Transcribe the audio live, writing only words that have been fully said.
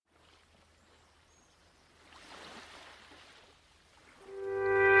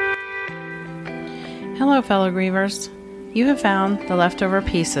Hello, fellow grievers. You have found The Leftover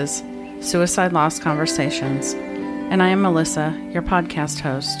Pieces, Suicide Loss Conversations, and I am Melissa, your podcast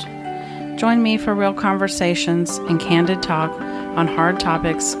host. Join me for real conversations and candid talk on hard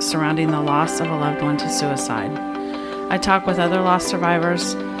topics surrounding the loss of a loved one to suicide. I talk with other loss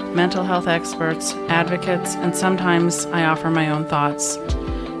survivors, mental health experts, advocates, and sometimes I offer my own thoughts.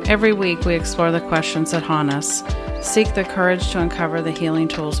 Every week we explore the questions that haunt us, seek the courage to uncover the healing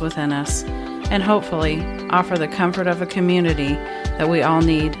tools within us, and hopefully offer the comfort of a community that we all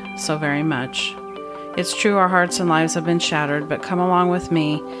need so very much. It's true our hearts and lives have been shattered, but come along with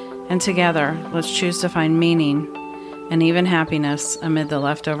me, and together let's choose to find meaning and even happiness amid the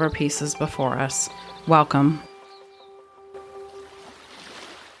leftover pieces before us. Welcome.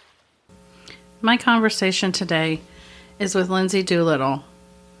 My conversation today is with Lindsay Doolittle.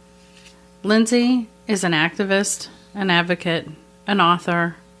 Lindsay is an activist, an advocate, an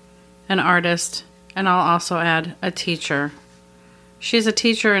author, an artist, and I'll also add a teacher. She's a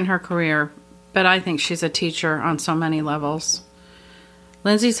teacher in her career, but I think she's a teacher on so many levels.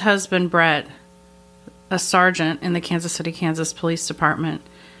 Lindsay's husband, Brett, a sergeant in the Kansas City, Kansas Police Department,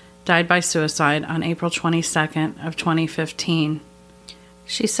 died by suicide on April 22nd of 2015.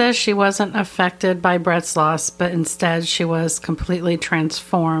 She says she wasn't affected by Brett's loss, but instead she was completely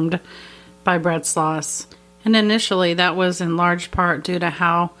transformed by Brett's loss. And initially that was in large part due to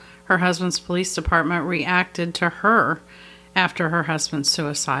how her husband's police department reacted to her after her husband's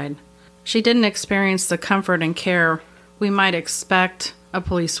suicide. She didn't experience the comfort and care we might expect a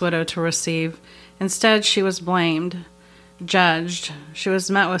police widow to receive. Instead, she was blamed, judged, she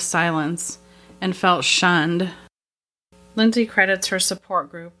was met with silence, and felt shunned. Lindsay credits her support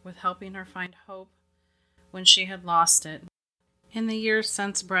group with helping her find hope when she had lost it. In the years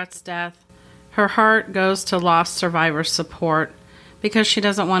since Brett's death, her heart goes to lost survivor support because she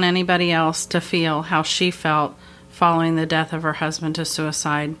doesn't want anybody else to feel how she felt following the death of her husband to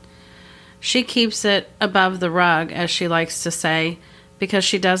suicide. She keeps it above the rug, as she likes to say, because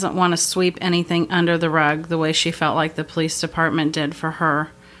she doesn't want to sweep anything under the rug the way she felt like the police department did for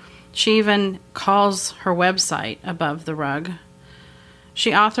her. She even calls her website Above the Rug. She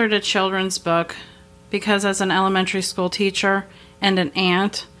authored a children's book because as an elementary school teacher and an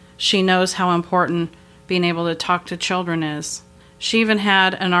aunt, she knows how important being able to talk to children is. She even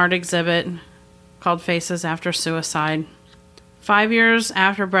had an art exhibit called Faces After Suicide. 5 years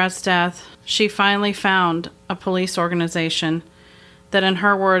after Brett's death, she finally found a police organization that, in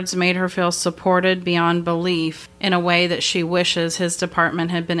her words, made her feel supported beyond belief in a way that she wishes his department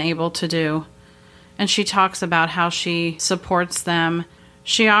had been able to do. And she talks about how she supports them.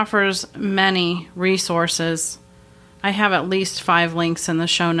 She offers many resources. I have at least 5 links in the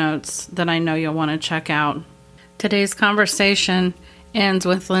show notes that I know you'll want to check out. Today's conversation ends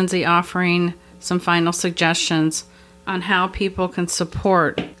with Lindsay offering some final suggestions on how people can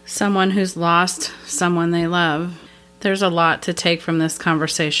support someone who's lost someone they love. There's a lot to take from this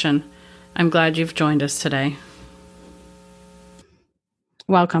conversation. I'm glad you've joined us today.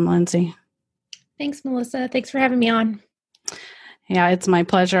 Welcome, Lindsay. Thanks, Melissa. Thanks for having me on. Yeah, it's my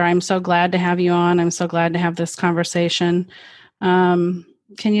pleasure. I'm so glad to have you on. I'm so glad to have this conversation. Can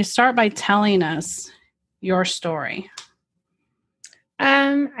you start by telling us your story?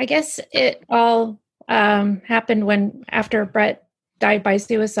 I guess it all happened after Brett died by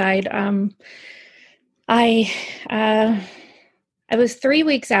suicide. I was 3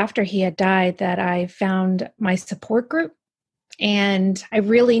 weeks after he had died that I found my support group, and I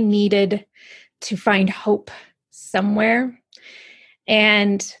really needed to find hope somewhere.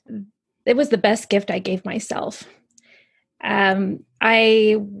 And it was the best gift I gave myself.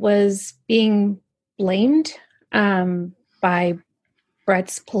 I was being blamed by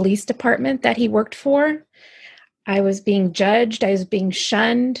Brett's police department that he worked for. I was being judged. I was being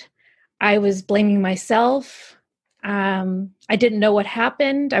shunned. I was blaming myself. I didn't know what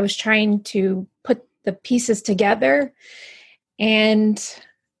happened. I was trying to put the pieces together, and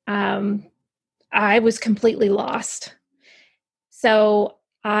I was completely lost. So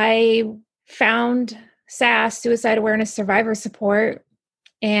I found SAS, Suicide Awareness Survivor Support,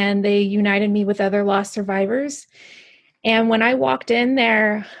 and they united me with other lost survivors. And when I walked in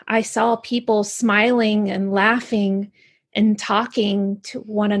there, I saw people smiling and laughing and talking to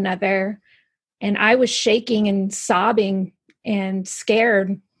one another. And I was shaking and sobbing and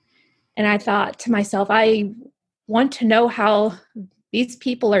scared. And I thought to myself, I want to know how these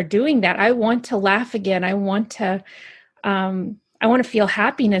people are doing that. I want to laugh again. I want to feel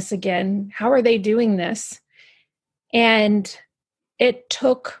happiness again. How are they doing this? And it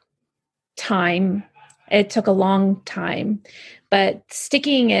took time. It took a long time, but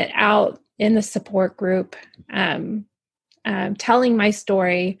sticking it out in the support group, telling my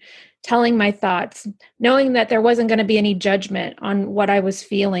story, telling my thoughts, knowing that there wasn't going to be any judgment on what I was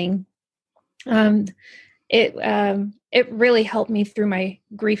feeling. It really helped me through my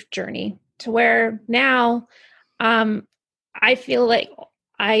grief journey, to where now I feel like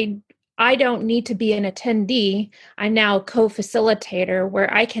I don't need to be an attendee. I'm now a co-facilitator,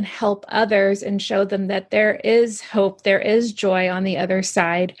 where I can help others and show them that there is hope, there is joy on the other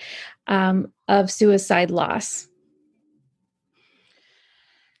side of suicide loss.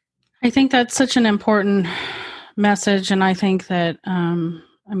 I think that's such an important message. And I think that,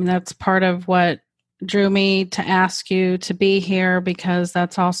 that's part of what drew me to ask you to be here, because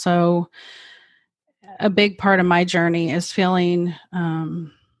that's also a big part of my journey, is feeling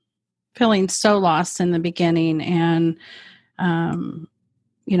so lost in the beginning. And,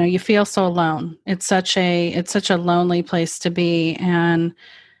 you feel so alone. It's such a lonely place to be. And,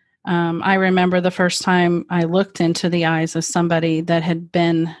 I remember the first time I looked into the eyes of somebody that had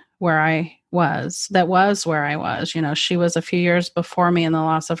been where I was, where I was. She was a few years before me in the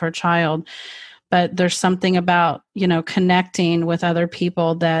loss of her child, but there's something about, connecting with other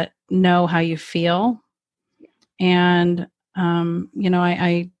people that know how you feel. And,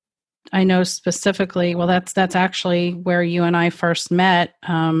 I know specifically, well, that's actually where you and I first met,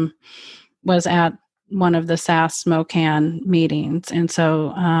 was at one of the SAS SMOCAN meetings. And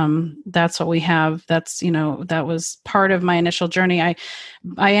so that's what we have. That's, that was part of my initial journey.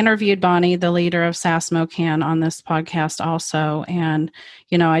 I interviewed Bonnie, the leader of SAS SMOCAN, on this podcast also. And,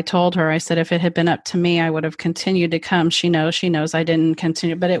 I told her, I said, if it had been up to me, I would have continued to come. She knows I didn't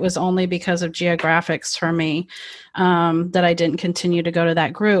continue, but it was only because of geographics for me that I didn't continue to go to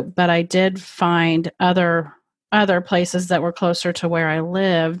that group. But I did find other places that were closer to where I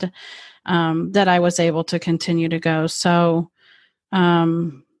lived, that I was able to continue to go. So,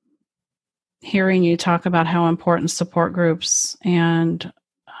 hearing you talk about how important support groups and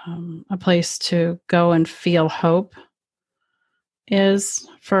a place to go and feel hope is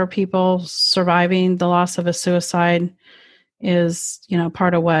for people surviving the loss of a suicide is,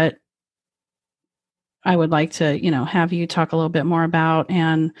 part of what I would like to, have you talk a little bit more about.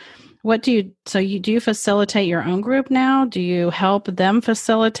 And do you facilitate your own group now? Do you help them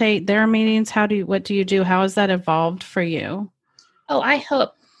facilitate their meetings? What do you do? How has that evolved for you? Oh, I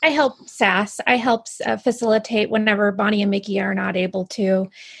help SAS. I help facilitate whenever Bonnie and Mickey are not able to.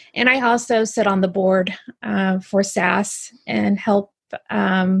 And I also sit on the board for SAS and help,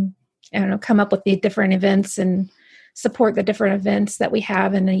 come up with the different events and support the different events that we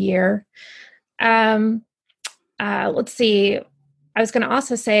have in a year. Let's see. I was going to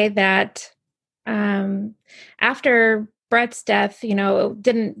also say that after Brett's death, it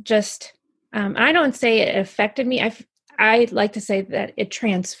didn't just, I don't say it affected me. I'd like to say that it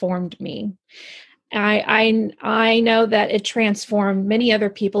transformed me. I know that it transformed many other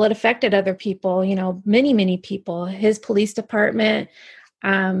people. It affected other people, many, many people. His police department.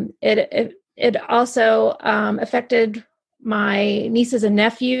 It also affected my nieces and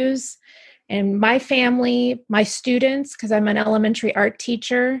nephews and my family, my students, because I'm an elementary art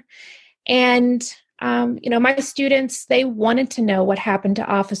teacher. And, my students, they wanted to know what happened to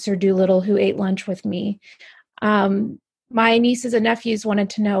Officer Doolittle, who ate lunch with me. My nieces and nephews wanted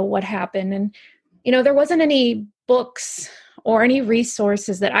to know what happened. And, there wasn't any books or any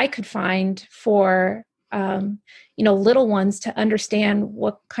resources that I could find for, little ones to understand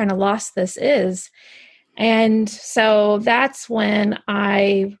what kind of loss this is. And so that's when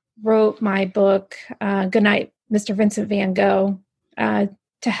I wrote my book, Goodnight, Mr. Vincent Van Gogh,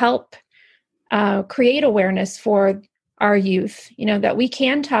 to help create awareness for our youth, that we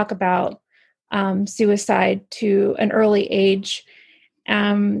can talk about suicide to an early age,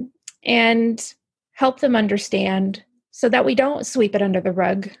 and help them understand so that we don't sweep it under the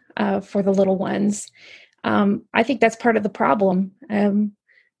rug for the little ones. I think that's part of the problem,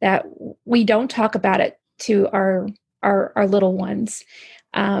 that we don't talk about it to our little ones.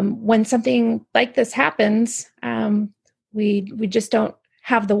 When something like this happens, we just don't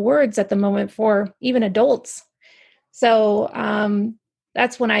have the words at the moment for even adults. So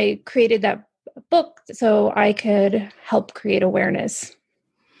that's when I created that book, so I could help create awareness.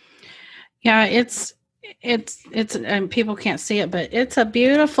 Yeah, it's and people can't see it, but it's a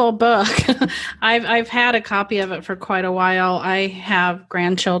beautiful book. I've had a copy of it for quite a while. I have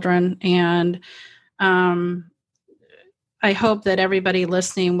grandchildren, and I hope that everybody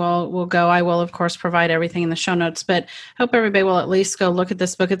listening will go. I will, of course, provide everything in the show notes, but hope everybody will at least go look at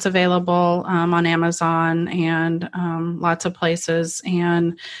this book. It's available on Amazon and lots of places.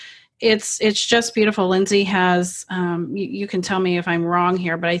 And it's just beautiful. Lindsay has, you can tell me if I'm wrong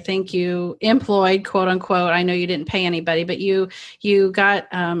here, but I think you employed, quote unquote, I know you didn't pay anybody, but you got,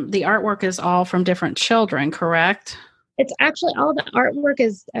 the artwork is all from different children, correct? It's actually all the artwork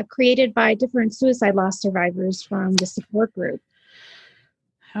is created by different suicide loss survivors from the support group.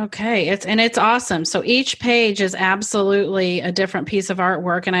 Okay, it's awesome. So each page is absolutely a different piece of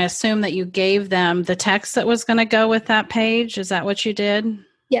artwork, and I assume that you gave them the text that was going to go with that page. Is that what you did?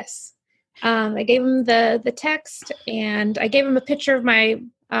 Yes. I gave him the text, and I gave him a picture of my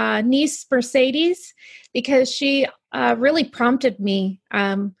niece, Mercedes, because she really prompted me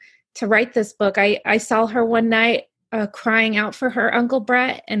to write this book. I saw her one night crying out for her Uncle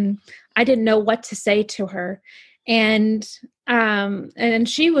Brett, and I didn't know what to say to her. And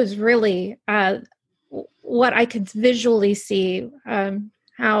she was really what I could visually see,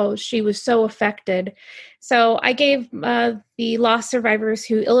 how she was so affected. So I gave the lost survivors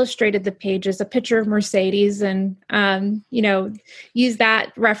who illustrated the pages a picture of Mercedes, and use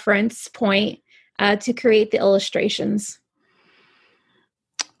that reference point to create the illustrations.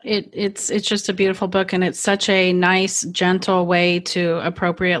 It's just a beautiful book, and it's such a nice, gentle way to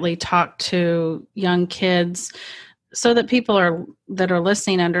appropriately talk to young kids, so that people that are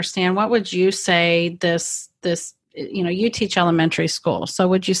listening understand. What would you say this you teach elementary school, so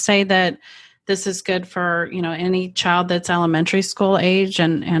would you say that this is good for any child that's elementary school age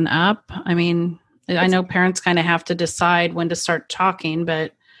and up? I mean, I know parents kind of have to decide when to start talking,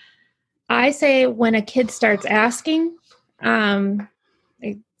 but I say when a kid starts asking,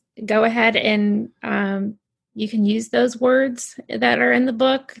 go ahead and you can use those words that are in the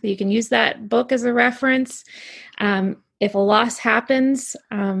book. You can use that book as a reference. If a loss happens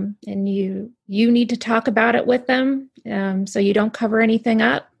and you need to talk about it with them, so you don't cover anything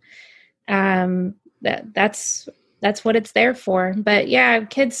up, that's what it's there for. But yeah,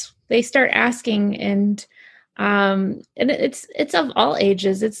 kids, they start asking, and it's of all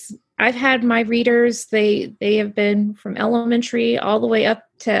ages. I've had my readers, they have been from elementary all the way up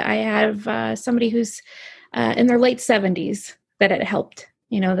to, I have somebody who's in their late 70s that it helped,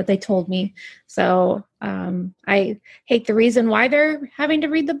 that they told me. So I hate the reason why they're having to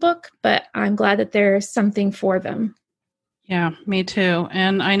read the book, but I'm glad that there's something for them. Yeah, me too.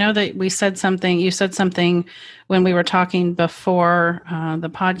 And I know that you said something when we were talking before the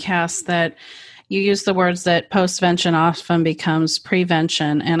podcast, that you use the words that postvention often becomes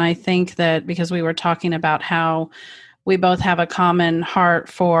prevention. And I think that because we were talking about how we both have a common heart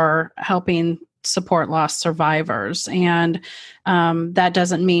for helping support loss survivors. And that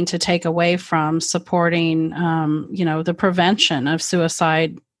doesn't mean to take away from supporting, the prevention of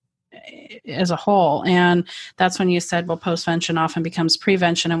suicide as a whole. And that's when you said, well, postvention often becomes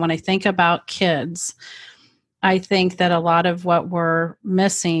prevention. And when I think about kids, I think that a lot of what we're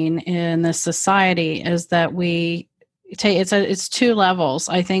missing in this society is that it's two levels.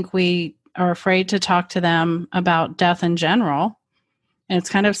 I think we are afraid to talk to them about death in general. And it's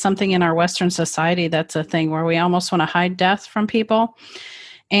kind of something in our Western society that's a thing where we almost want to hide death from people.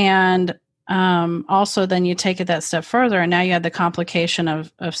 And also then you take it that step further, and now you have the complication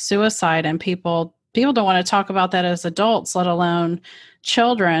of suicide, and people don't want to talk about that as adults, let alone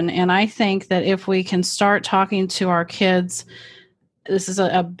children. And I think that if we can start talking to our kids, this is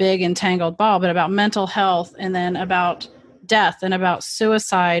a big entangled ball, but about mental health, and then about death and about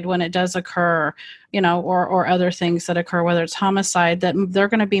suicide when it does occur, or other things that occur, whether it's homicide, that they're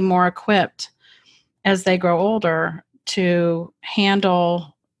going to be more equipped as they grow older to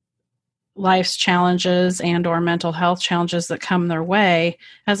handle life's challenges and or mental health challenges that come their way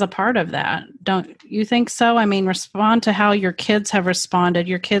as a part of that. Don't you think so? I mean, respond to how your kids have responded,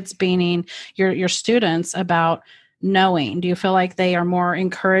 your kids meaning your students, about knowing. Do you feel like they are more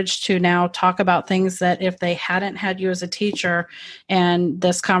encouraged to now talk about things that if they hadn't had you as a teacher and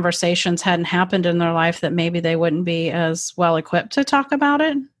this conversations hadn't happened in their life, that maybe they wouldn't be as well equipped to talk about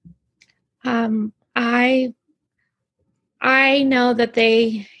it? I know that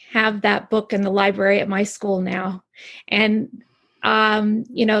they have that book in the library at my school now. And,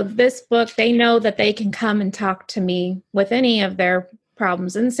 this book, they know that they can come and talk to me with any of their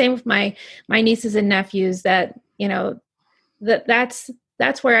problems. And same with my nieces and nephews, that,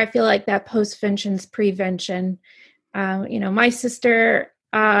 that's where I feel like that postvention's prevention. My sister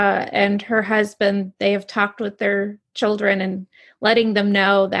and her husband, they have talked with their children and letting them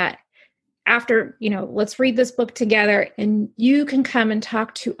know that after, let's read this book together, and you can come and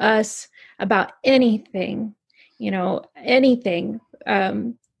talk to us about anything, anything.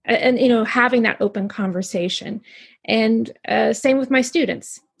 And, having that open conversation, and same with my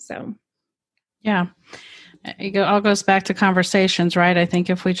students. So. Yeah. It all goes back to conversations, right? I think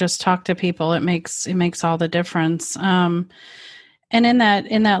if we just talk to people, it makes all the difference. And in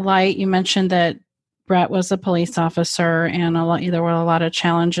that light, you mentioned that Brett was a police officer, and there were a lot of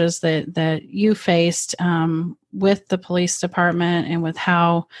challenges that you faced with the police department and with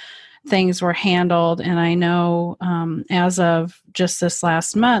how things were handled. And I know as of just this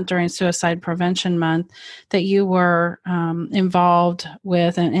last month, during Suicide Prevention Month, that you were involved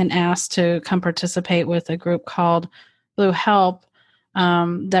with and asked to come participate with a group called Blue Help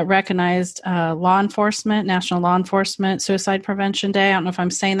that recognized National Law Enforcement Suicide Prevention Day. I don't know if I'm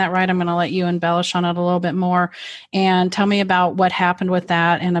saying that right. I'm going to let you embellish on it a little bit more and tell me about what happened with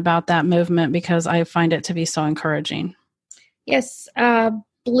that and about that movement, because I find it to be so encouraging. Yes.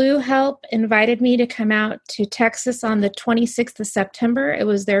 Blue Help invited me to come out to Texas on the 26th of September. It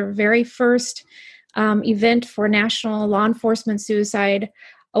was their very first event for National Law Enforcement Suicide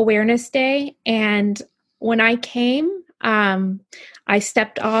Awareness Day. And when I came, I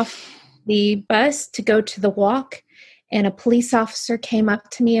stepped off the bus to go to the walk, and a police officer came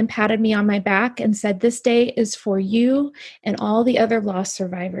up to me and patted me on my back and said, "This day is for you and all the other loss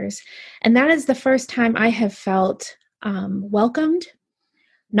survivors." And that is the first time I have felt welcomed,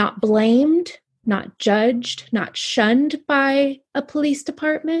 not blamed, not judged, not shunned by a police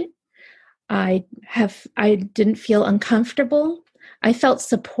department. I didn't feel uncomfortable. I felt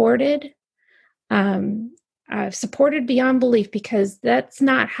supported. Supported beyond belief, because that's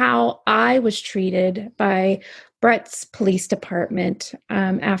not how I was treated by Brett's police department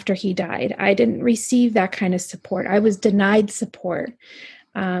after he died. I didn't receive that kind of support. I was denied support.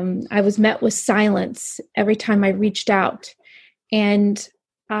 I was met with silence every time I reached out. And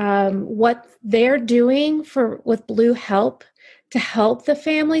what they're doing with Blue Help to help the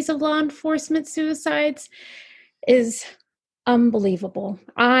families of law enforcement suicides is unbelievable.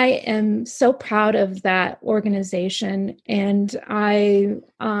 I am so proud of that organization, and I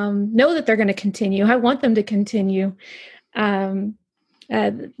know that they're going to continue. I want them to continue. They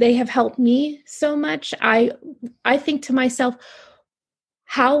have helped me so much. I think to myself,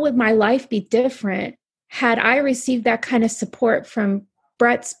 how would my life be different had I received that kind of support from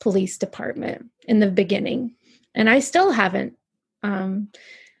Brett's police department in the beginning? And I still haven't.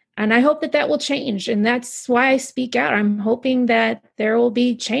 And I hope that will change. And that's why I speak out. I'm hoping that there will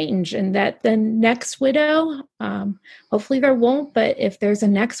be change, and that the next widow, hopefully there won't, but if there's a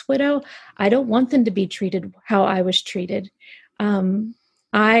next widow, I don't want them to be treated how I was treated.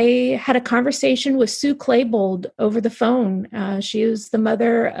 I had a conversation with Sue Claybold over the phone. She was the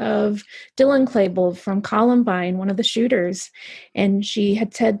mother of Dylan Claybold from Columbine, one of the shooters. And she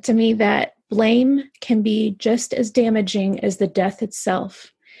had said to me that blame can be just as damaging as the death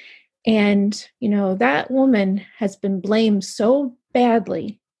itself. And, that woman has been blamed so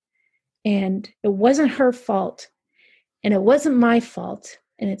badly, and it wasn't her fault, and it wasn't my fault,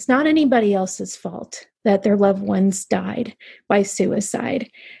 and it's not anybody else's fault that their loved ones died by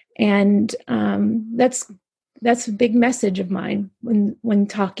suicide. And that's a big message of mine when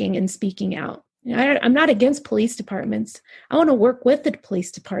talking and speaking out. I'm not against police departments. I want to work with the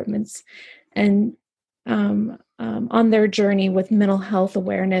police departments and on their journey with mental health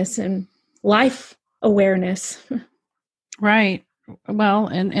awareness and life awareness. Right. Well,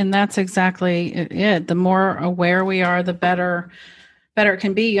 and that's exactly it. The more aware we are, the better it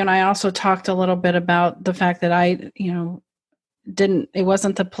can be. And I also talked a little bit about the fact that it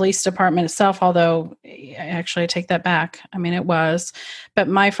wasn't the police department itself, although I take that back. I mean, it was. But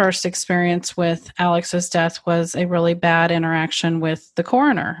my first experience with Alex's death was a really bad interaction with the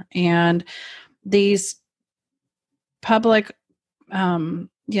coroner. And these public,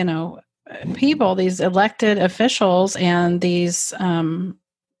 people, these elected officials and these,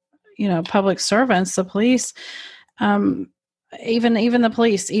 public servants, the police, even the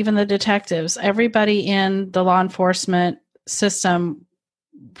police, even the detectives, everybody in the law enforcement system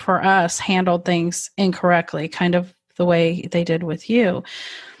for us handled things incorrectly, kind of the way they did with you.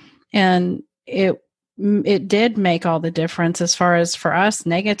 And it did make all the difference as far as for us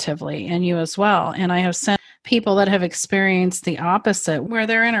negatively, and you as well. And I have sent people that have experienced the opposite, where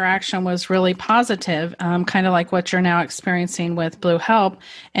their interaction was really positive, kind of like what you're now experiencing with Blue Help.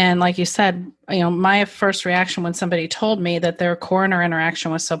 And like you said, my first reaction when somebody told me that their coroner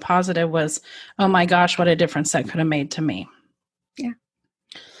interaction was so positive was, oh my gosh, what a difference that could have made to me. Yeah.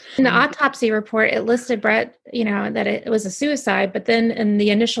 In the autopsy report, it listed Brett, that it was a suicide, but then in the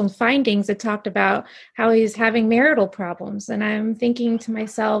initial findings, it talked about how he's having marital problems. And I'm thinking to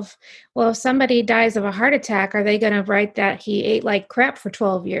myself, well, if somebody dies of a heart attack, are they going to write that he ate like crap for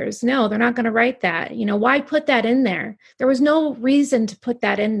 12 years? No, they're not going to write that. Why put that in there? There was no reason to put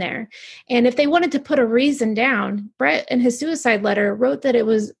that in there. And if they wanted to put a reason down, Brett in his suicide letter wrote that it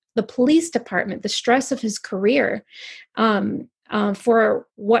was the police department, the stress of his career, for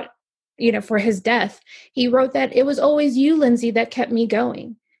what, for his death. He wrote that it was always you, Lindsay, that kept me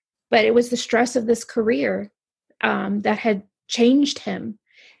going. But it was the stress of this career that had changed him.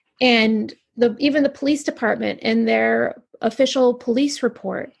 And even the police department in their official police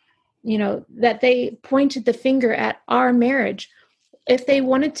report, that they pointed the finger at our marriage. If they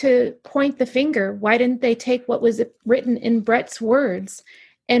wanted to point the finger, why didn't they take what was written in Brett's words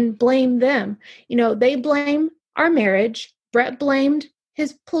and blame them? They blame our marriage. Brett blamed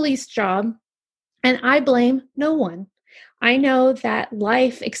his police job, and I blame no one. I know that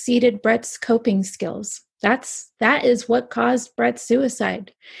life exceeded Brett's coping skills. That is what caused Brett's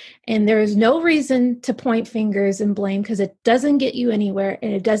suicide. And there is no reason to point fingers and blame, because it doesn't get you anywhere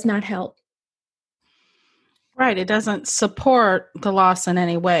and it does not help. Right. It doesn't support the loss in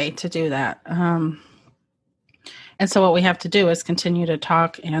any way to do that. And so what we have to do is continue to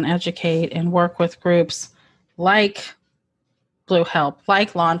talk and educate and work with groups like Blue Help,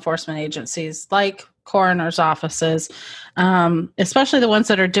 like law enforcement agencies, like coroner's offices, especially the ones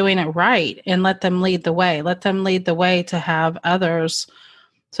that are doing it right, and let them lead the way. Let them lead the way to have others,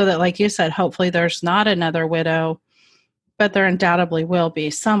 so that, like you said, hopefully there's not another widow, but there undoubtedly will be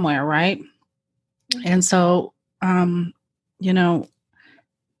somewhere, right? Mm-hmm. And so,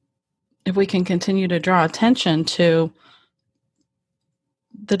 if we can continue to draw attention to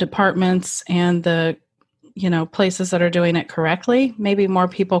the departments and the places that are doing it correctly, maybe more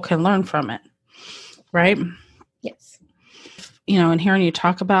people can learn from it. Right? Yes. And hearing you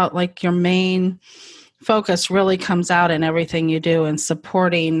talk about, like, your main focus really comes out in everything you do, and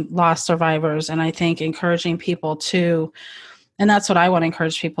supporting loss survivors. And I think encouraging people to, and that's what I want to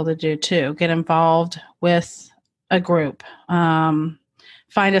encourage people to do too, get involved with a group,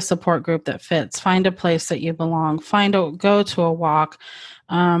 find a support group that fits, find a place that you belong, go to a walk.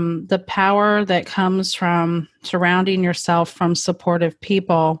 The power that comes from surrounding yourself from supportive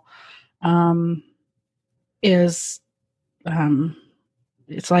people is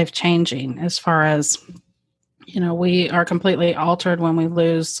it's life-changing, as far as, we are completely altered when we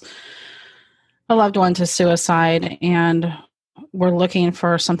lose a loved one to suicide, and we're looking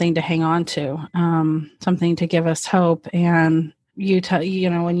for something to hang on to, something to give us hope. And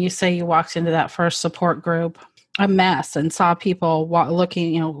when you say you walked into that first support group a mess and saw people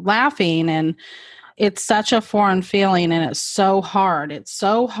looking, laughing, and it's such a foreign feeling, and it's so hard. It's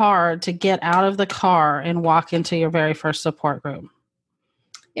so hard to get out of the car and walk into your very first support group.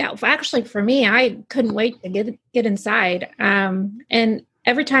 Yeah, actually, for me, I couldn't wait to get inside. And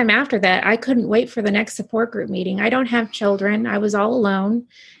every time after that, I couldn't wait for the next support group meeting. I don't have children. I was all alone,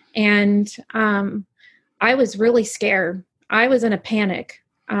 and I was really scared. I was in a panic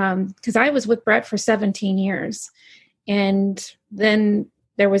because I was with Brett for 17 years, and then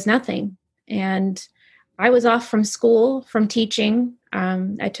there was nothing. And I was off from school, from teaching.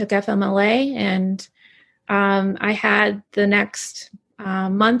 I took FMLA, and I had the next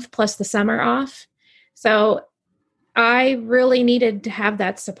month plus the summer off. So I really needed to have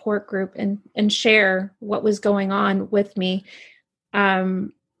that support group and share what was going on with me.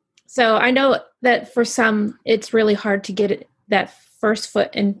 So I know that for some, it's really hard to get that first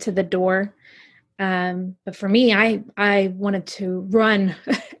foot into the door. But for me, I wanted to run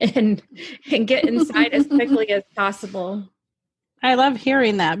and get inside as quickly as possible. I love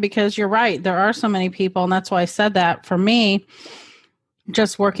hearing that, because you're right. There are so many people, and that's why I said that. For me,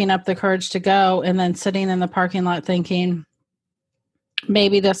 just working up the courage to go, and then sitting in the parking lot thinking,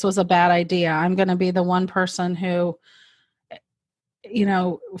 maybe this was a bad idea. I'm going to be the one person who,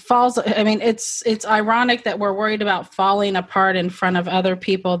 falls. I mean, it's ironic that we're worried about falling apart in front of other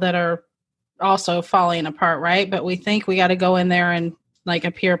people that are also falling apart, right? But we think we got to go in there and like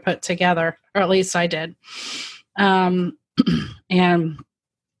appear put together, or at least I did. And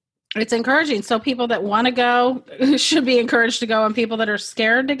it's encouraging. So people that want to go should be encouraged to go, and people that are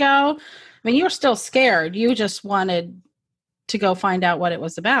scared to go, I mean, you were still scared. You just wanted to go find out what it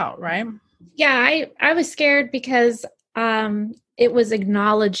was about, right? Yeah, I was scared because it was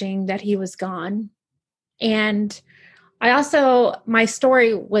acknowledging that he was gone. And my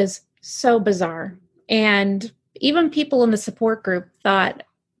story was so bizarre. And even people in the support group thought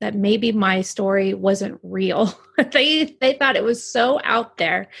that maybe my story wasn't real. They thought it was so out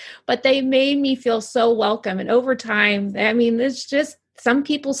there, but they made me feel so welcome. And over time, I mean, it's just some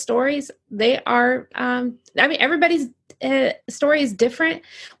people's stories. They are, everybody's story is different.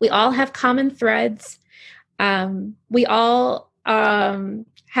 We all have common threads. We all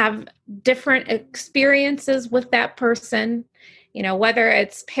have different experiences with that person. Whether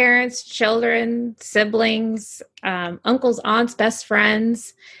it's parents, children, siblings, uncles, aunts, best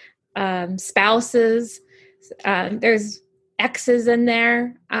friends, spouses, there's exes in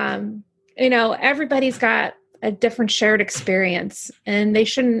there. Everybody's got a different shared experience, and they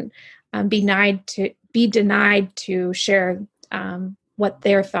shouldn't be denied to share what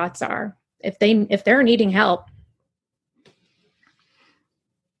their thoughts are if they're needing help.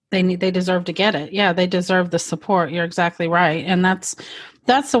 They deserve to get it. Yeah, they deserve the support. You're exactly right. And that's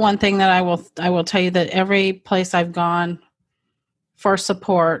the one thing that I will tell you, that every place I've gone for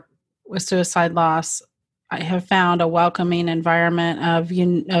support with suicide loss, I have found a welcoming environment of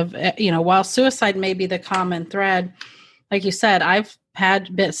while suicide may be the common thread, like you said, I've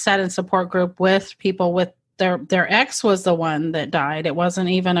sat in support group with people with their ex was the one that died. It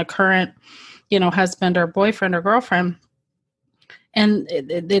wasn't even a current, husband or boyfriend or girlfriend. And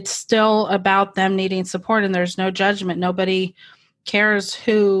it's still about them needing support, and there's no judgment. Nobody cares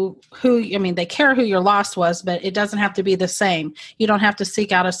they care who your loss was, but it doesn't have to be the same. You don't have to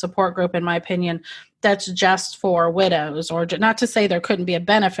seek out a support group, in my opinion, that's just for widows, or not to say there couldn't be a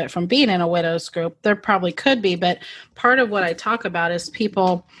benefit from being in a widows group. There probably could be, but part of what I talk about is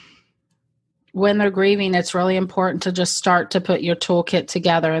people, when they're grieving, it's really important to just start to put your toolkit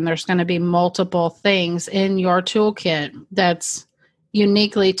together. And there's going to be multiple things in your toolkit that's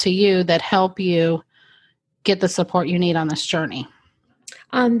uniquely to you that help you get the support you need on this journey.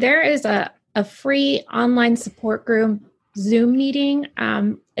 There is a free online support group Zoom meeting.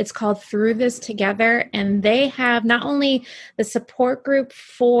 It's called Through This Together, and they have not only the support group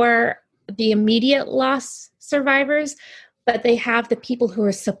for the immediate loss survivors, but they have the people who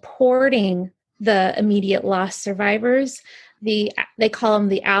are supporting the immediate loss survivors. They call them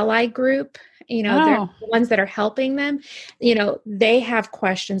the ally group. They're the ones that are helping them. They have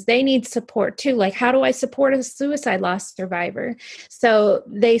questions. They need support too. Like, how do I support a suicide loss survivor? So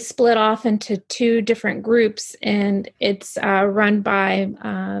they split off into two different groups, and it's run by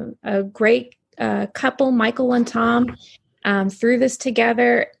a great couple, Michael and Tom, Through This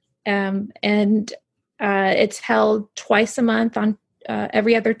Together. And it's held twice a month on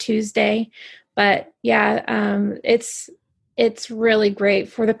every other Tuesday. But yeah, it's really great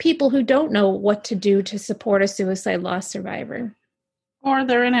for the people who don't know what to do to support a suicide loss survivor. Or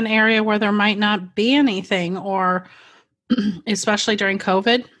they're in an area where there might not be anything, or especially during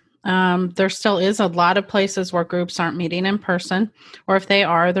COVID, there still is a lot of places where groups aren't meeting in person, or if they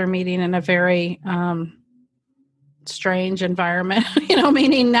are, they're meeting in a very strange environment,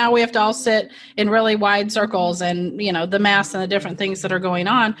 meaning now we have to all sit in really wide circles, and, the masks and the different things that are going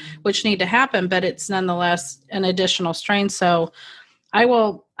on, which need to happen, but it's nonetheless an additional strain. So I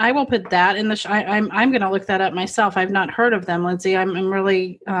will put that in I'm going to look that up myself. I've not heard of them, Lindsay. I'm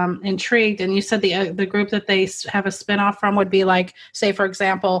really intrigued. And you said the group that they have a spinoff from would be like, say, for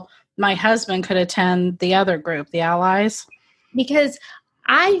example, my husband could attend the other group, the Allies. Because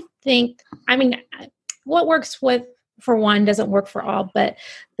I think, what works for one doesn't work for all, but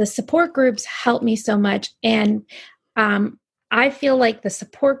the support groups help me so much. And I feel like the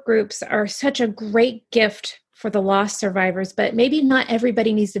support groups are such a great gift for the loss survivors, but maybe not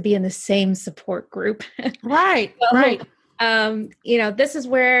everybody needs to be in the same support group. Right, right. This is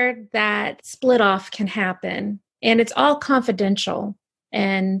where that split off can happen, and it's all confidential,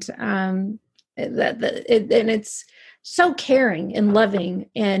 and it's so caring and loving,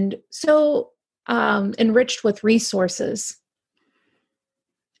 and so enriched with resources.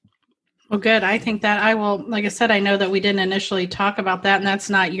 Well, good. I think that I will, like I said, I know that we didn't initially talk about that, and that's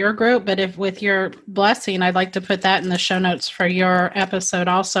not your group, but if with your blessing, I'd like to put that in the show notes for your episode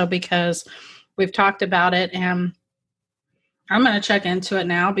also, because we've talked about it, and I'm going to check into it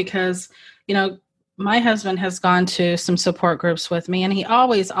now because, my husband has gone to some support groups with me, and he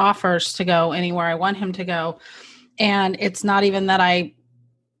always offers to go anywhere I want him to go. And it's not even that I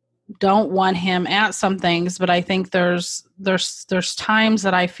don't want him at some things, but I think there's times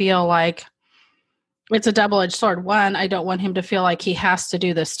that I feel like it's a double-edged sword. One, I don't want him to feel like he has to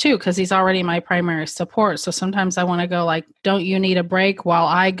do this too, because he's already my primary support. So sometimes I want to go like, don't you need a break while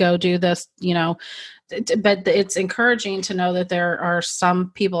I go do this, but it's encouraging to know that there are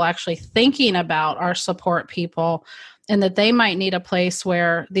some people actually thinking about our support people, and that they might need a place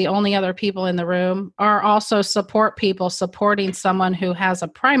where the only other people in the room are also support people supporting someone who has a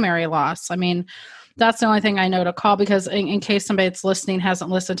primary loss. I mean, that's the only thing I know to call, because in case somebody that's listening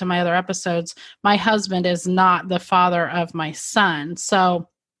hasn't listened to my other episodes, my husband is not the father of my son. So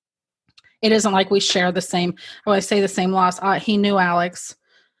it isn't like we share the same, well, I say the same loss. He knew Alex,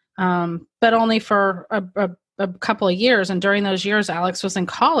 but only for a couple of years. And during those years, Alex was in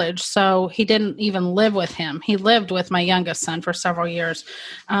college. So he didn't even live with him. He lived with my youngest son for several years.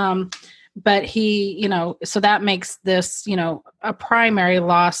 But he, so that makes this, a primary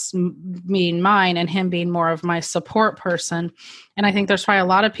loss being mine and him being more of my support person. And I think there's probably a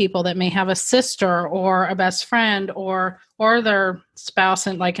lot of people that may have a sister or a best friend or their spouse,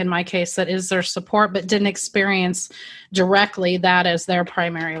 and like in my case, that is their support, but didn't experience directly that as their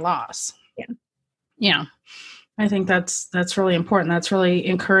primary loss. Yeah. Yeah. I think that's really important. That's really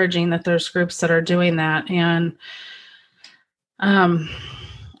encouraging that there's groups that are doing that. And,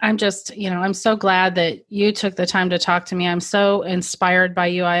 I'm just, I'm so glad that you took the time to talk to me. I'm so inspired by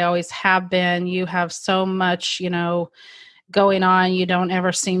you. I always have been. You have so much, going on. You don't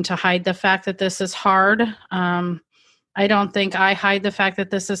ever seem to hide the fact that this is hard. I don't think I hide the fact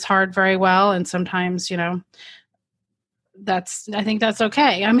that this is hard very well. And sometimes, I think that's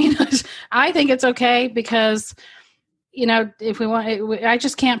okay. I mean, I think it's okay because if we want, I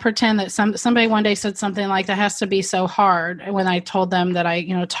just can't pretend that somebody one day said something like that has to be so hard. When I told them that I,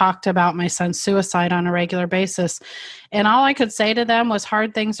 talked about my son's suicide on a regular basis, and all I could say to them was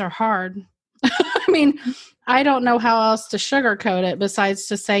hard things are hard. I mean, I don't know how else to sugarcoat it besides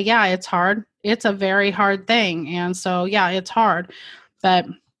to say, yeah, it's hard. It's a very hard thing. And so, yeah, it's hard, but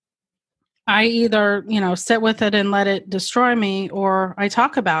I either, sit with it and let it destroy me, or I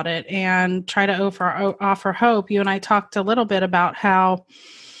talk about it and try to offer hope. You and I talked a little bit about how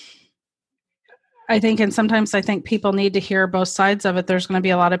I think, and sometimes I think people need to hear both sides of it. There's going to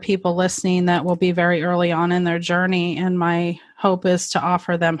be a lot of people listening that will be very early on in their journey. And my hope is to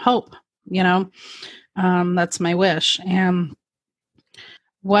offer them hope, that's my wish. And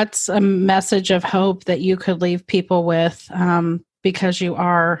what's a message of hope that you could leave people with? Because you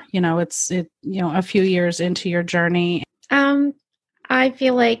are, a few years into your journey. I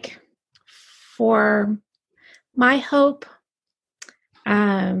feel like for my hope,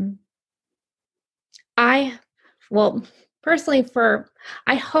 I hope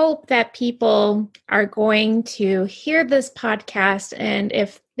that people are going to hear this podcast, and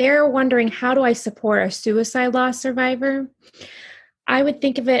if they're wondering, how do I support a suicide loss survivor? I would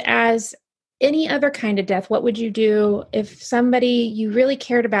think of it as any other kind of death. What would you do if somebody you really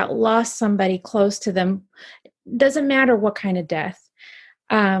cared about lost somebody close to them? Doesn't matter what kind of death.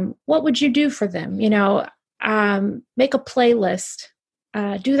 What would you do for them? Make a playlist,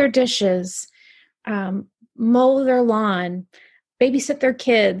 do their dishes, mow their lawn, babysit their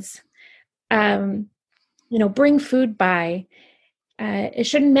kids, bring food by. It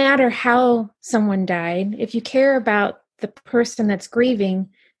shouldn't matter how someone died. If you care about the person that's grieving,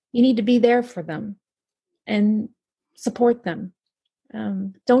 you need to be there for them and support them.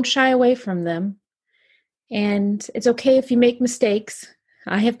 Don't shy away from them. And it's okay if you make mistakes.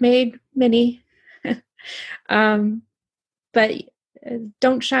 I have made many. But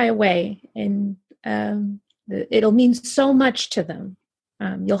don't shy away. And it'll mean so much to them.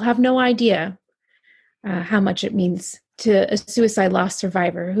 You'll have no idea how much it means to a suicide loss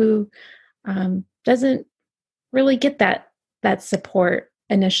survivor who doesn't really get that support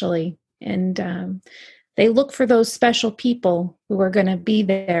initially. And they look for those special people who are going to be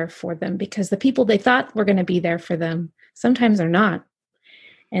there for them, because the people they thought were going to be there for them sometimes are not.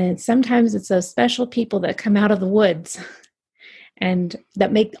 And sometimes it's those special people that come out of the woods and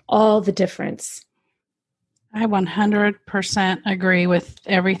that make all the difference. I 100% agree with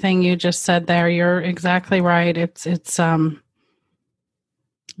everything you just said there. You're exactly right. It's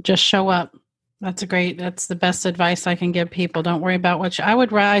just show up. That's the best advice I can give people. Don't worry about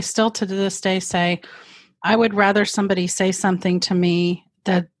I still to this day say, I would rather somebody say something to me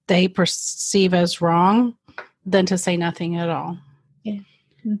that they perceive as wrong than to say nothing at all. Yeah.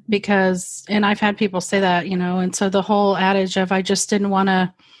 Mm-hmm. Because, and I've had people say that, and so the whole adage of, I just didn't want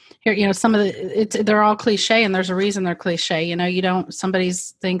to hear, some of they're all cliche, and there's a reason they're cliche. Somebody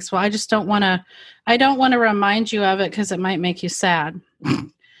thinks, well, I don't want to remind you of it because it might make you sad.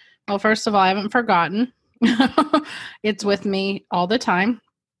 Well, first of all, I haven't forgotten. It's with me all the time.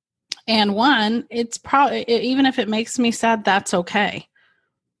 And one, it's probably, even if it makes me sad, that's okay.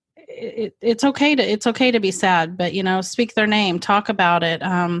 It's okay to be sad, but speak their name, talk about it.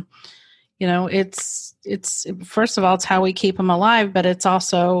 It's first of all, it's how we keep them alive, but it's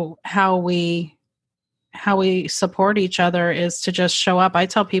also how we support each other is to just show up. I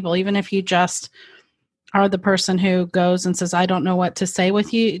tell people, even if you just are the person who goes and says, I don't know what to say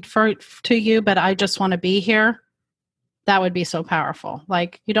to you, but I just want to be here. That would be so powerful.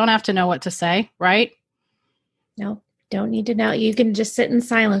 Like, you don't have to know what to say, right? No, don't need to know. You can just sit in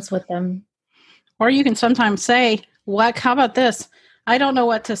silence with them. Or you can sometimes say, how about this? I don't know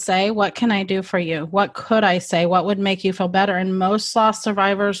what to say. What can I do for you? What could I say? What would make you feel better? And most loss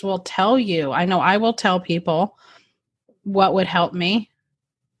survivors will tell you. I know I will tell people what would help me.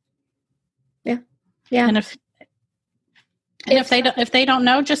 Yeah. Yeah. And if they don't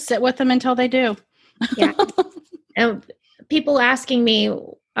know, just sit with them until they do. Yeah. And people asking me,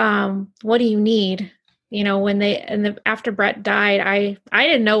 what do you need? After Brett died, I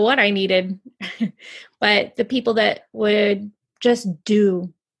didn't know what I needed, but the people that would just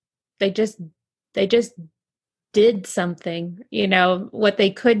do, they just did something, what they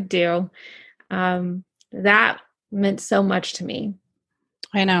could do. That meant so much to me.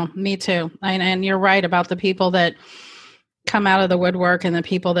 I know, me too. And you're right about the people that come out of the woodwork and the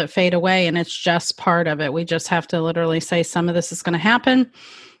people that fade away, and it's just part of it. We just have to literally say some of this is going to happen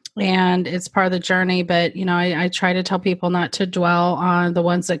and it's part of the journey. But, I try to tell people not to dwell on the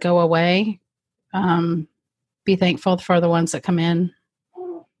ones that go away. Be thankful for the ones that come in.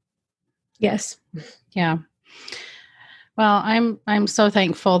 Yes. Yeah. Well, I'm so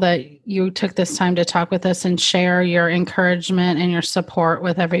thankful that you took this time to talk with us and share your encouragement and your support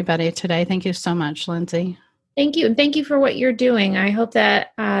with everybody today. Thank you so much, Lindsay. Thank you. And thank you for what you're doing. I hope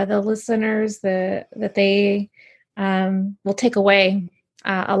that the listeners, that they will take away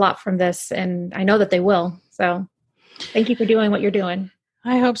a lot from this. And I know that they will. So thank you for doing what you're doing.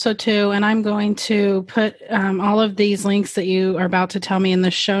 I hope so too. And I'm going to put all of these links that you are about to tell me in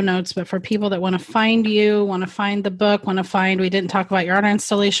the show notes. But for people that want to find you, want to find the book, we didn't talk about your art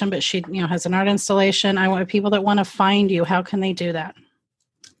installation, but she has an art installation. I want people that want to find you. How can they do that?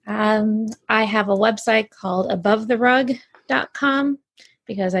 I have a website called AboveTheRug.com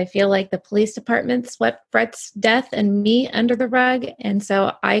because I feel like the police department swept Brett's death and me under the rug. And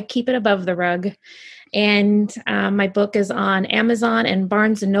so I keep it above the rug. And my book is on Amazon and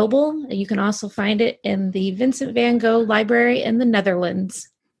Barnes & Noble. You can also find it in the Vincent van Gogh Library in the Netherlands.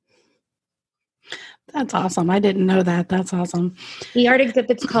 That's awesome. I didn't know that. That's awesome. The art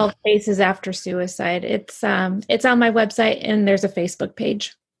exhibit's called Faces After Suicide. It's on my website, and there's a Facebook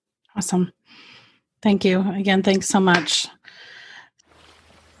page. Awesome. Thank you. Again, thanks so much.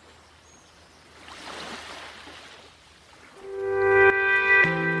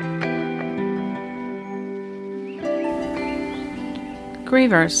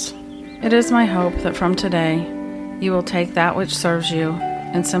 Grievers, it is my hope that from today you will take that which serves you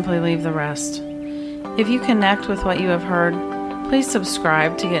and simply leave the rest. If you connect with what you have heard, please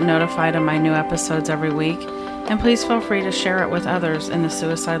subscribe to get notified of my new episodes every week, and please feel free to share it with others in the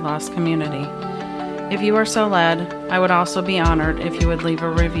suicide loss community. If you are so led, I would also be honored if you would leave a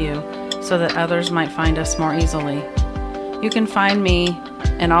review so that others might find us more easily. You can find me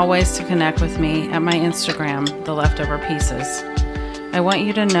and all ways to connect with me at my Instagram, The Leftover Pieces. I want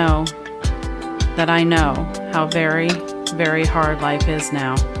you to know that I know how very, very hard life is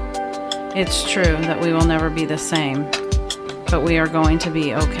now. It's true that we will never be the same, but we are going to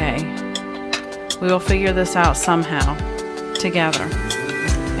be okay. We will figure this out somehow, together,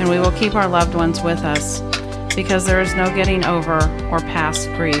 and we will keep our loved ones with us because there is no getting over or past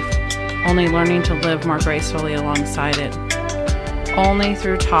grief, only learning to live more gracefully alongside it. Only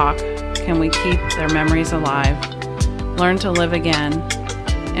through talk can we keep their memories alive, learn to live again,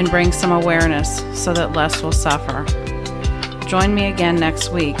 and bring some awareness so that less will suffer. Join me again next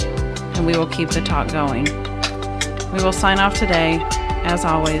week, and we will keep the talk going. We will sign off today, as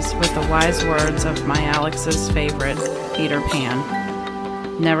always, with the wise words of my Alex's favorite, Peter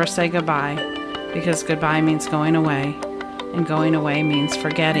Pan. Never say goodbye, because goodbye means going away, and going away means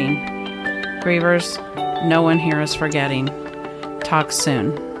forgetting. Grievers, no one here is forgetting. Talk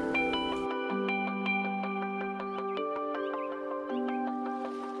soon.